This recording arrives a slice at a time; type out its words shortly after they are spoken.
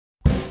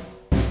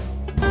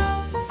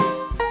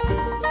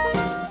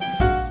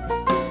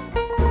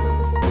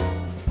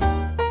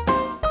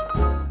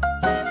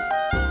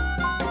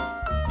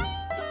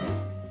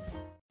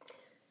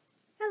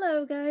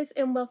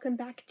and welcome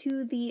back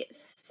to the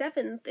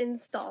 7th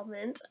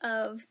installment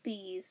of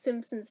the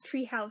Simpsons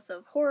Treehouse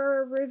of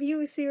Horror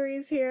review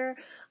series here.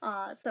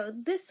 So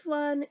this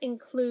one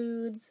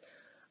includes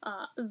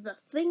The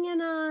Thing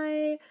and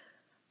I,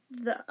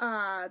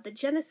 the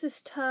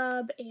Genesis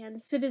Tub,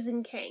 and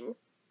Citizen Kang.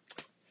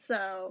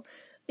 So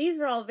these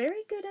are all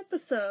very good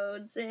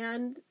episodes,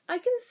 and I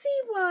can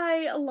see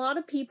why a lot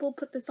of people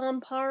put this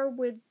on par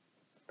with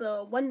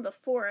the one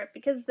before it,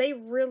 because they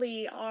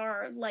really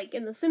are, like,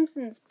 in the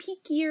Simpsons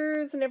peak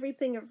years and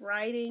everything of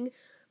writing,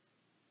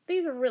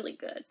 these are really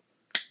good.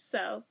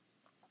 So,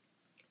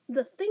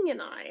 The Thing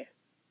and I,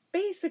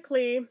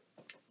 basically,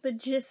 the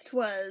gist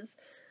was,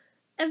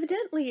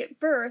 evidently at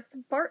birth,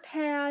 Bart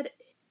had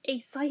a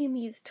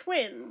Siamese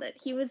twin that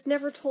he was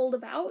never told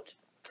about,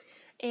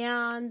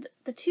 and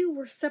the two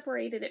were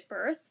separated at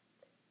birth,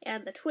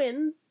 and the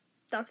twin,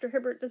 Dr.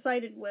 Hibbert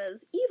decided was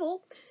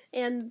evil,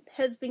 and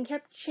has been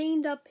kept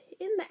chained up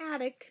in the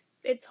attic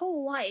its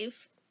whole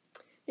life.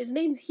 His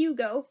name's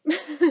Hugo,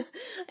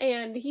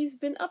 and he's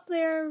been up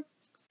there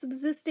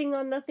subsisting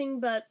on nothing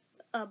but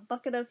a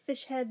bucket of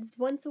fish heads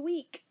once a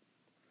week.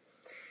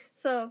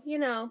 So, you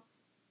know,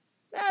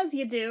 as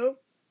you do.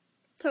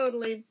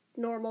 Totally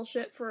normal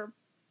shit for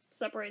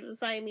separated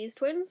Siamese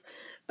twins.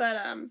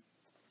 But,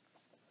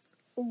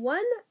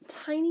 one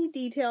tiny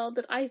detail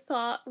that I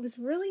thought was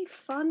really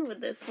fun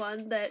with this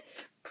one that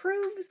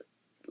proves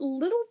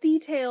little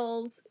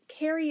details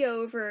carry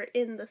over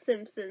in The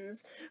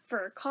Simpsons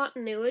for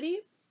continuity.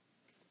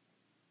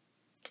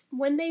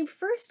 When they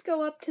first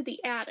go up to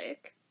the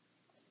attic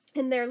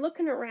and they're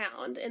looking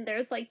around and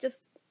there's like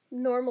just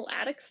normal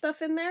attic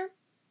stuff in there,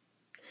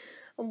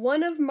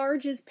 one of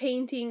Marge's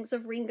paintings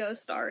of Ringo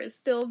Starr is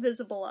still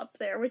visible up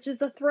there, which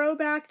is a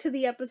throwback to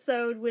the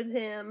episode with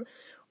him.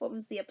 What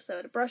was the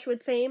episode? A Brush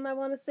with Fame, I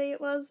want to say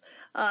it was.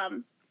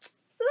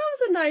 So that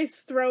was a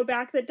nice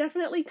throwback that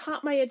definitely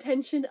caught my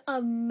attention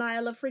a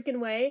mile a freaking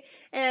way,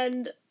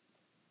 and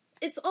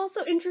it's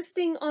also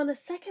interesting on a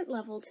second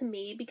level to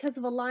me because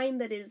of a line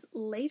that is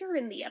later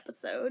in the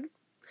episode.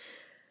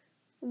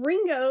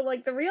 Ringo,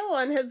 like the real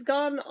one, has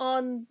gone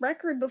on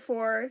record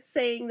before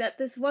saying that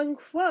this one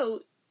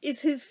quote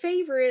is his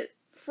favorite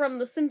from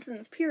the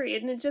Simpsons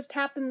period, and it just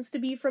happens to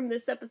be from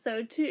this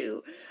episode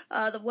too.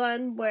 The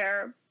one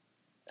where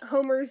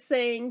Homer's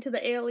saying to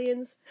the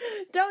aliens,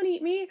 "Don't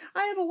eat me,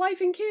 I have a wife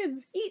and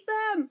kids, eat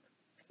them!"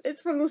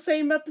 It's from the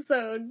same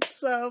episode,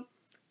 so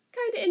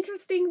kind of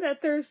interesting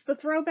that there's the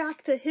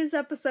throwback to his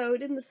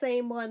episode in the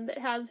same one that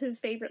has his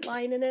favorite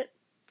line in it.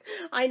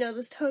 I know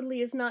this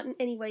totally is not in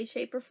any way,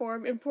 shape, or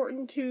form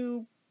important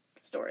to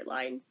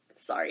storyline.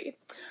 Sorry.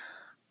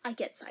 I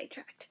get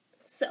sidetracked.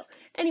 So,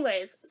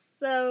 anyways,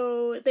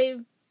 so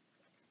they've,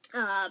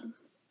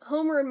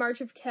 Homer and Marge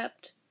have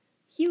kept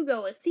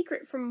Hugo a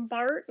secret from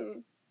Bart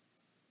and,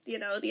 you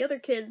know, the other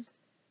kids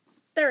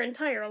their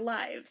entire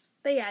lives.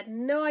 They had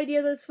no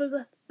idea this was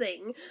a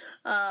thing,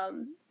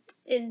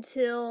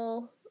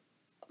 until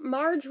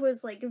Marge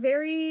was, like,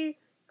 very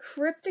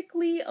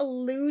cryptically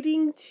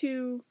alluding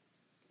to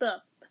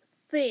the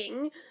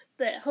thing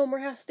that Homer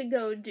has to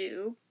go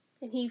do,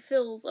 and he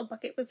fills a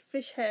bucket with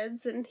fish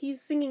heads, and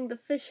he's singing the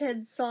fish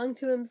heads song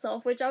to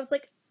himself, which I was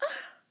like,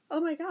 oh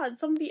my god,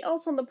 somebody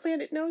else on the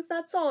planet knows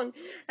that song,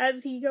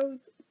 as he goes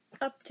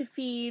up to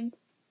feed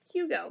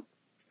Hugo.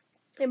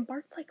 And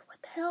Bart's like,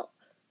 what the hell?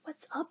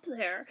 What's up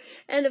there?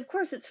 And of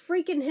course it's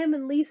freaking him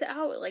and Lisa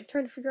out, like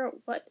trying to figure out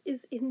what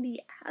is in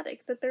the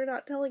attic that they're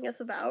not telling us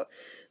about.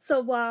 So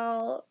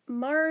while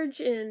Marge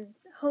and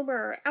Homer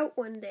are out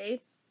one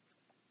day,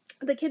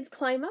 the kids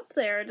climb up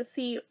there to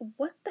see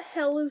what the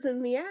hell is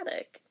in the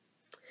attic.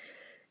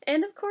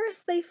 And of course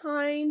they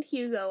find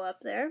Hugo up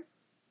there,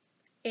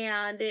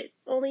 and it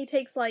only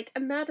takes like a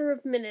matter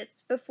of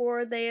minutes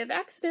before they have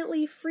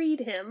accidentally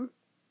freed him,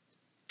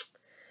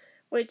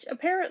 which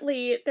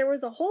apparently there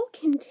was a whole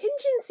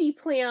contingency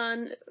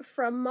plan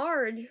from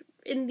Marge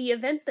in the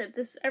event that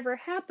this ever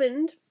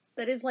happened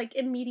that is like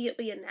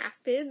immediately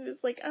enacted.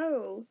 It's like,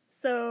 oh,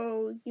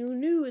 so you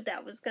knew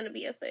that was going to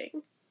be a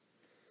thing.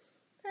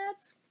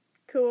 That's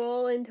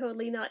cool and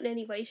totally not in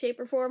any way, shape,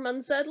 or form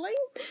unsettling.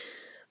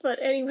 But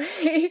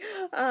anyway,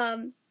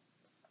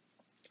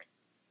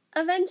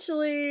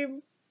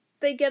 eventually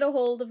they get a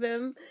hold of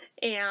him,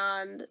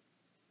 and,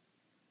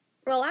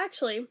 well,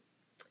 actually,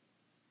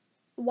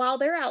 while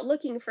they're out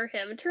looking for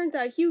him, it turns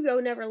out Hugo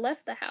never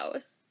left the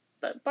house,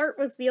 but Bart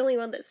was the only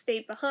one that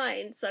stayed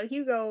behind, so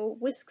Hugo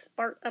whisks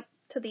Bart up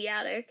to the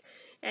attic,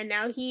 and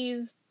now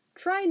he's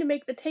trying to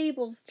make the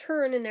tables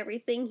turn and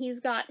everything. He's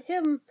got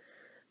him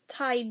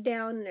tied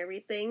down and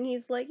everything.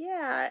 He's like,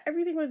 yeah,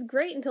 everything was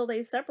great until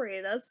they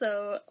separated us,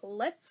 so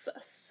let's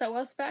sew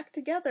us back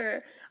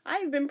together.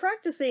 I've been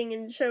practicing,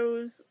 and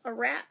shows a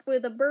rat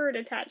with a bird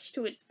attached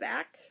to its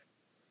back.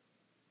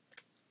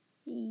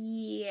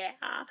 Yeah.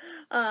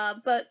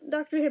 But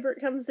Dr. Hibbert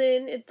comes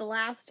in at the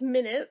last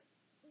minute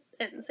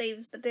and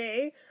saves the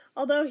day,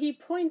 although he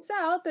points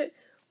out that,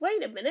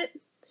 wait a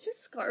minute, his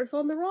scar's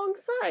on the wrong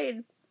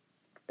side.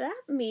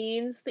 That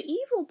means the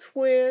evil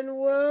twin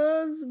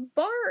was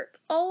Bart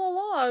all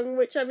along,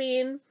 which, I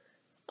mean,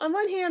 on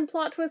one hand,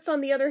 plot twist,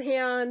 on the other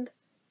hand,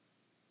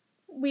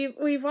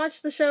 we've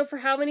watched the show for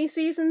how many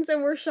seasons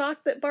and we're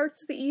shocked that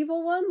Bart's the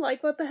evil one?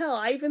 Like, what the hell?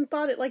 I even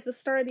thought at, like, the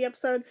start of the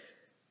episode,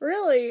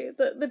 really?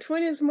 The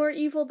twin is more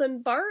evil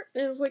than Bart?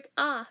 And it was like,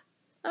 I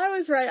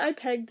was right, I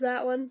pegged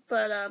that one.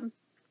 But,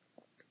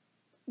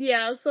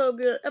 yeah, so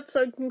the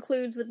episode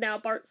concludes with now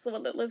Bart's the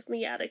one that lives in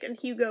the attic, and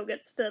Hugo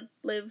gets to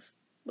live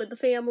with the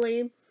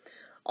family,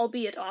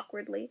 albeit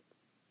awkwardly.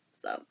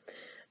 So,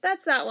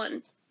 that's that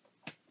one.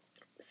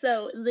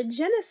 So, the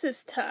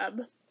Genesis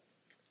tub,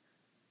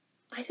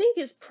 I think,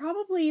 is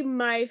probably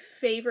my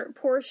favorite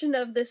portion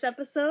of this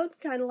episode.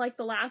 Kind of like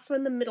the last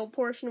one, the middle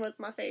portion was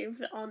my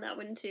favorite on that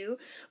one too.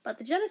 But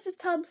the Genesis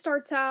tub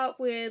starts out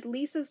with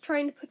Lisa's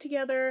trying to put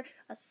together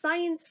a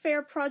science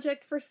fair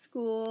project for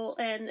school,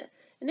 and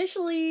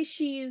initially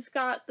she's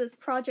got this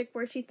project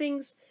where she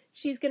thinks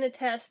she's going to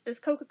test, does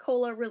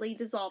Coca-Cola really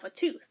dissolve a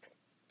tooth?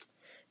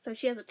 So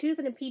she has a tooth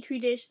in a petri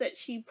dish that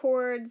she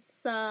poured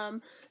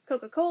some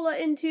Coca-Cola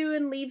into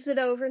and leaves it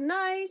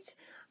overnight,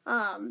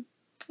 and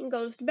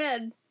goes to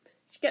bed.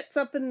 She gets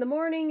up in the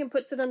morning and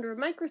puts it under a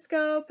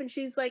microscope, and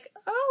she's like,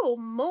 oh,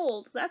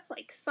 mold, that's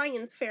like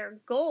science fair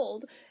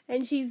gold.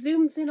 And she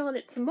zooms in on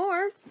it some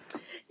more,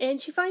 and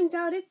she finds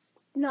out it's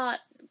not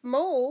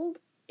mold,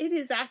 it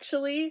is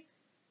actually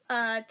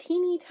a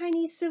teeny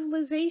tiny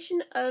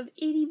civilization of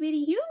itty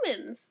bitty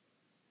humans.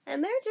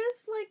 And they're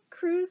just, like,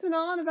 cruising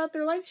on about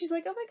their lives. She's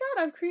like, oh my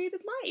god, I've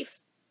created life.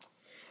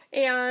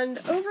 And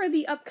over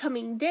the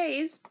upcoming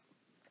days,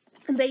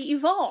 they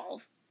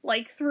evolve,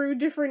 like, through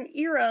different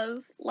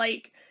eras.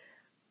 Like,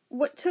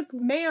 what took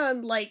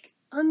man, like,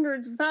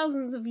 hundreds of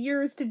thousands of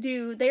years to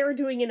do, they are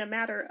doing in a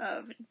matter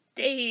of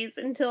days,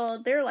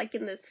 until they're, like,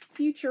 in this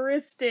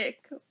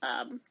futuristic,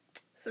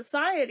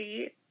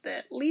 society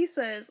that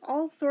Lisa is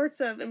all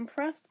sorts of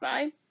impressed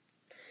by.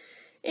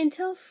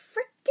 Until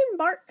frickin'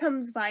 Bart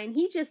comes by, and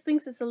he just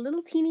thinks it's a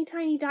little teeny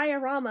tiny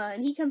diorama,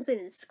 and he comes in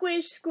and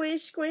squish,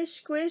 squish,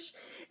 squish, squish,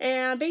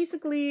 and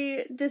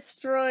basically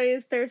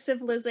destroys their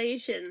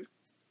civilization.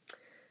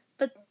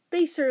 But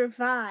they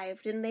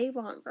survived, and they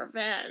want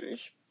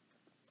revenge.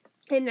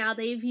 And now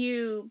they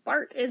view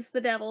Bart as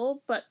the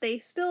devil, but they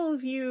still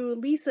view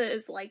Lisa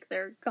as, like,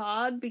 their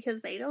god,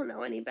 because they don't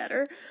know any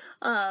better.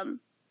 And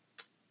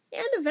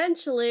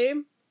eventually,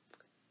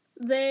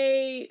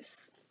 they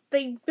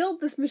build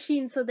this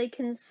machine so they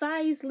can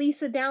size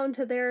Lisa down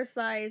to their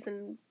size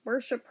and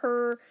worship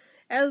her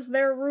as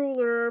their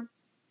ruler,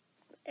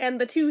 and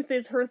the tooth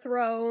is her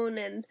throne,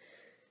 and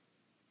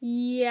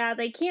yeah,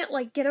 they can't,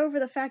 like, get over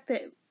the fact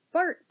that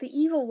Bart, the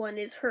evil one,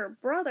 is her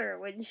brother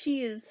when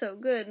she is so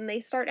good, and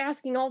they start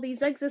asking all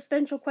these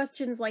existential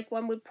questions like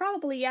one would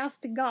probably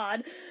ask to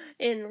God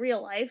in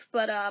real life,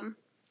 but,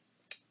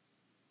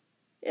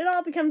 it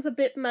all becomes a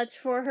bit much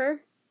for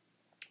her.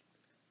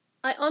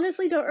 I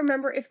honestly don't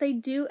remember if they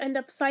do end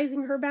up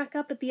sizing her back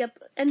up at the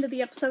end of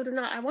the episode or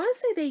not. I want to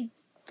say they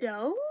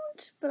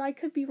don't, but I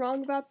could be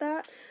wrong about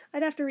that.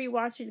 I'd have to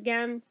rewatch it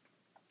again.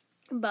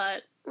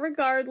 But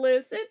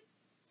regardless, it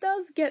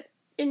does get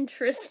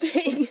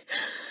interesting.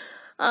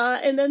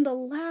 And then the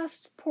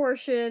last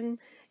portion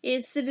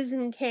is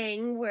Citizen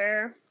Kang,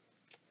 where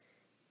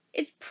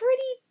it's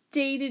pretty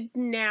dated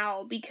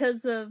now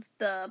because of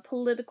the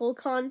political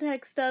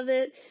context of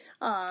it.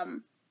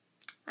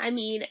 I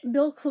mean,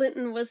 Bill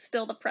Clinton was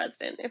still the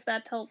president, if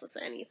that tells us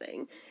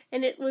anything.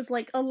 And it was,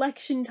 like,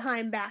 election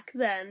time back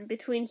then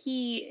between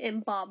he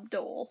and Bob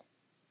Dole.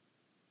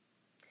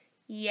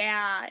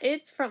 Yeah,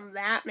 it's from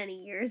that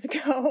many years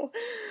ago.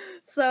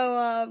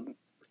 So,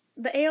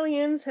 the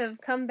aliens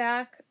have come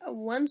back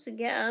once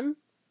again,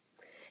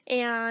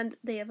 and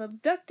they have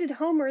abducted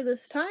Homer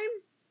this time,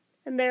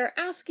 and they're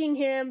asking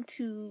him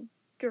to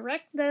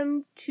direct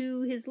them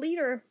to his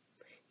leader.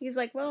 He's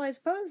like, well, I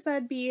suppose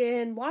that'd be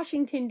in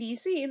Washington,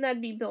 D.C., and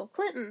that'd be Bill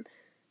Clinton.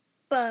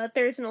 But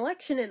there's an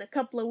election in a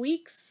couple of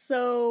weeks,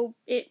 so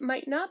it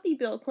might not be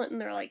Bill Clinton.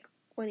 They're like,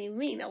 what do you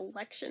mean,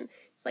 election?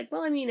 It's like,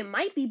 well, I mean, it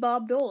might be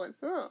Bob Dole. And,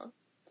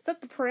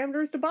 set the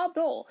parameters to Bob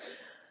Dole.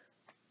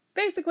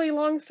 Basically,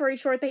 long story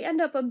short, they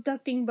end up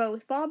abducting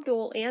both Bob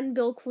Dole and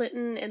Bill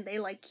Clinton, and they,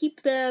 like,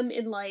 keep them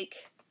in, like,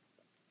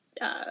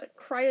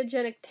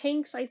 cryogenic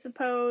tanks, I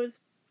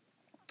suppose.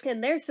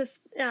 And they're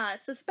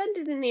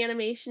suspended in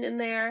animation in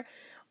there,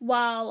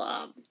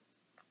 while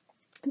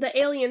the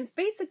aliens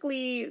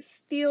basically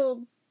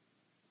steal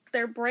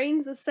their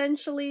brains,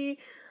 essentially,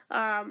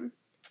 and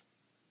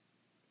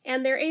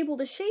they're able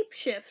to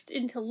shapeshift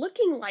into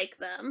looking like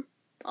them.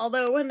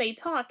 Although when they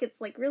talk,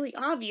 it's, like, really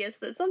obvious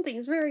that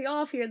something's very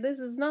off here. This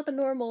is not the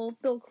normal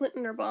Bill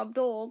Clinton or Bob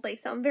Dole. They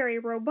sound very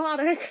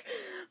robotic.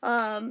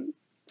 But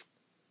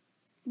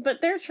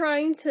they're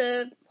trying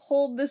to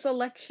hold this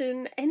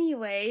election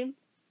anyway,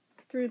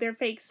 through their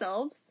fake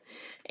selves,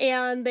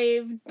 and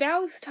they've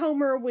doused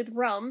Homer with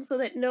rum so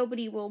that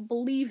nobody will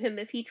believe him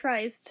if he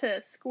tries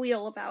to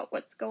squeal about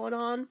what's going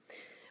on.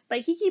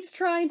 But he keeps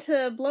trying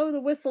to blow the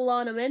whistle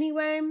on him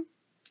anyway,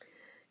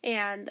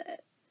 and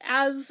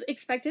as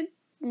expected,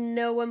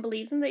 no one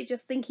believes him. They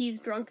just think he's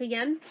drunk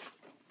again.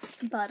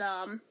 But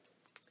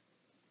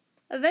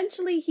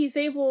eventually he's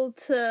able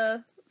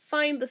to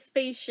find the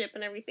spaceship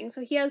and everything,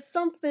 so he has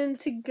something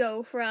to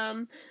go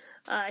from.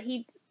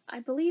 He, I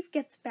believe,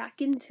 gets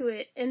back into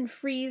it and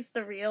frees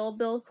the real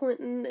Bill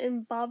Clinton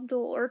and Bob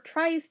Dole, or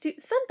tries to.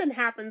 Something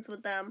happens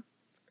with them.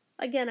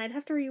 Again, I'd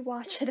have to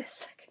rewatch it a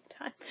second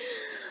time.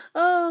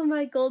 Oh,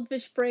 my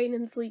goldfish brain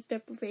and sleep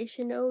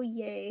deprivation. Oh,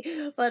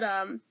 yay. But,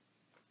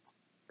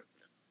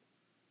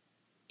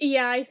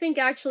 yeah, I think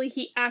actually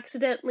he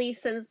accidentally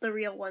sends the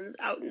real ones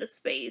out into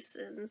space,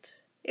 and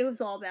it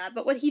was all bad.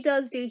 But what he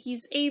does do,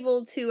 he's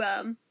able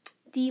to,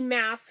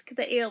 demask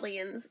the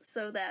aliens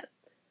so that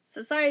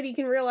society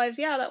can realize,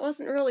 yeah, that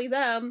wasn't really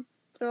them.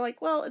 They're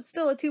like, well, it's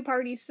still a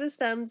two-party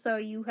system, so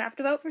you have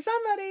to vote for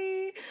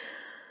somebody.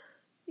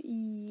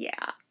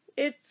 Yeah,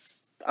 it's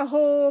a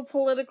whole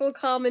political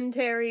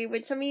commentary,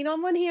 which, I mean,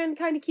 on one hand,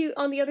 kind of cute.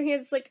 On the other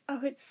hand, it's like,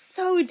 oh, it's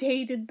so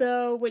dated,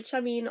 though, which, I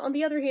mean, on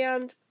the other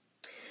hand,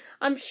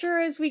 I'm sure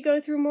as we go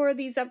through more of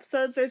these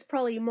episodes, there's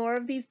probably more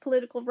of these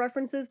political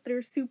references that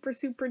are super,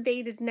 super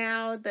dated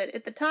now that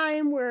at the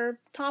time were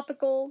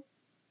topical,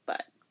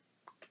 but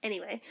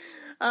anyway.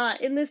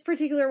 In this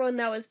particular one,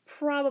 that was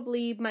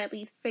probably my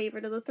least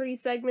favorite of the 3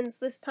 segments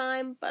this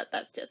time, but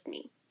that's just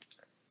me.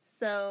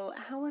 So,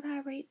 how would I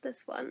rate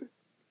this one?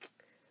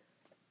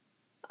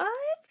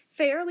 It's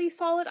fairly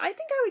solid. I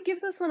think I would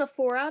give this one a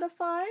 4 out of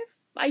 5.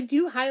 I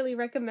do highly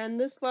recommend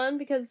this one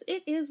because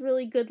it is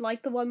really good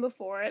like the one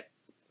before it.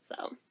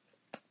 So,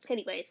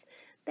 anyways,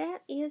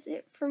 that is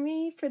it for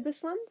me for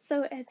this one.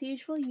 So, as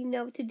usual, you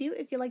know what to do.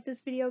 If you like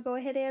this video, go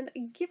ahead and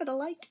give it a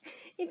like.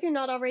 If you're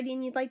not already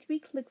and you'd like to be,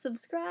 click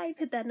subscribe,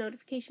 hit that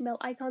notification bell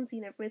icon so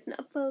you never miss an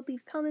upload,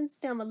 leave comments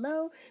down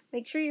below.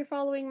 Make sure you're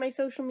following my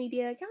social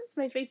media accounts,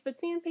 my Facebook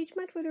fan page,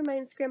 my Twitter, my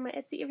Instagram, my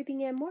Etsy,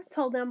 everything and more. It's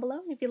all down below.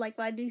 And if you like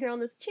what I do here on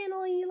this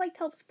channel and you'd like to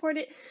help support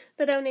it,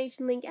 the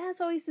donation link, as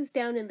always, is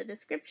down in the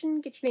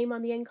description. Get your name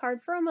on the end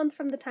card for a month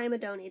from the time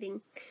of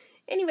donating.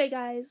 Anyway,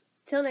 guys,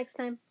 till next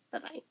time,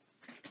 bye-bye.